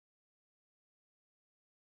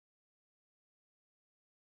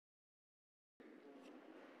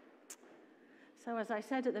So as I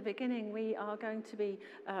said at the beginning, we are going to be,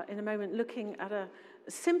 in a moment, looking at a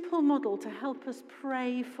simple model to help us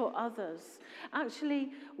pray for others.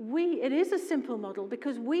 Actually, it is a simple model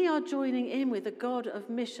because we are joining in with the God of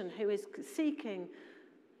mission who is seeking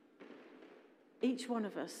each one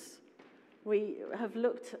of us. We have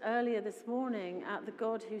looked earlier this morning at the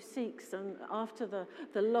God who seeks, and after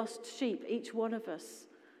the lost sheep, each one of us,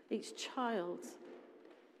 each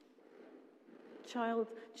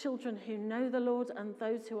children who know the Lord and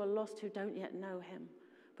those who are lost who don't yet know him.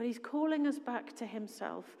 But he's calling us back to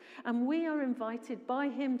himself, and we are invited by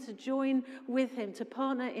him to join with him, to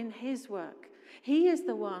partner in his work. He is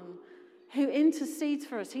the one who intercedes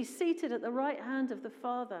for us. He's seated at the right hand of the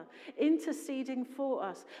Father, interceding for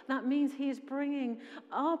us. That means he is bringing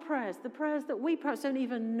our prayers, the prayers that we perhaps don't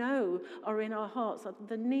even know are in our hearts,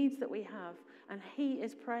 the needs that we have, and he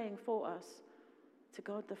is praying for us to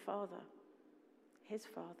God the Father, his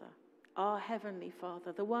Father, our Heavenly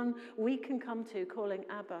Father, the one we can come to calling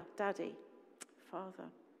Abba, Daddy, Father.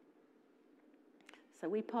 So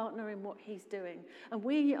we partner in what he's doing. And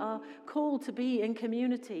we are called to be in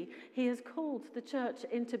community. He has called the church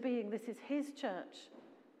into being. This is his church.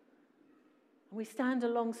 And we stand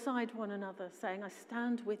alongside one another, saying, I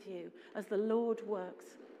stand with you as the Lord works.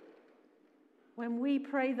 When we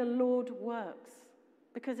pray, the Lord works,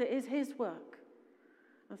 because it is his work.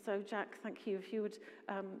 And so, Jack, thank you. If you would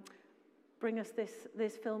bring us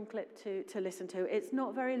this film clip to listen to. It's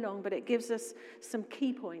not very long, but it gives us some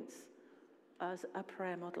key points as a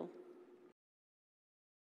prayer model.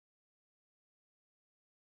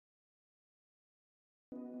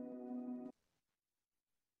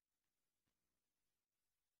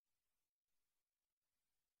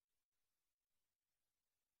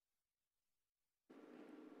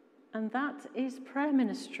 And that is prayer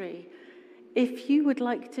ministry. If you would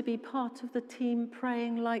like to be part of the team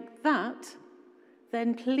praying like that,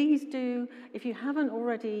 then please do. If you haven't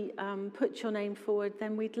already put your name forward,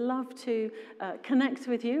 then we'd love to connect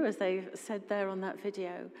with you, as they've said there on that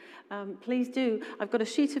video. Please do. I've got a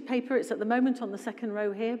sheet of paper. It's at the moment on the second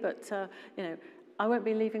row here, but I won't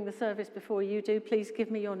be leaving the service before you do. Please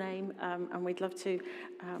give me your name, and we'd love to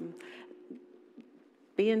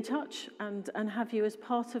be in touch and have you as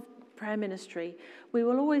part of prayer ministry. We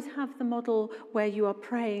will always have the model where you are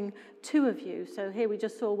praying, two of you. So here we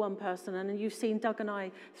just saw one person, and you've seen Doug and I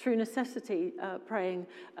through necessity praying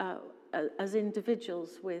as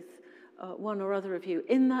individuals with one or other of you,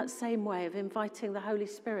 in that same way of inviting the Holy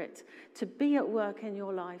Spirit to be at work in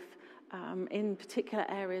your life in particular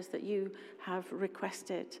areas that you have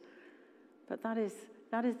requested. But that is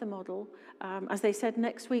the model. As they said,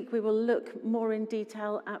 next week we will look more in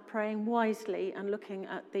detail at praying wisely and looking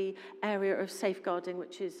at the area of safeguarding,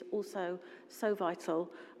 which is also so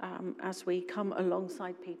vital as we come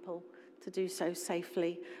alongside people to do so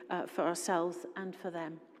safely for ourselves and for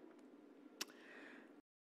them.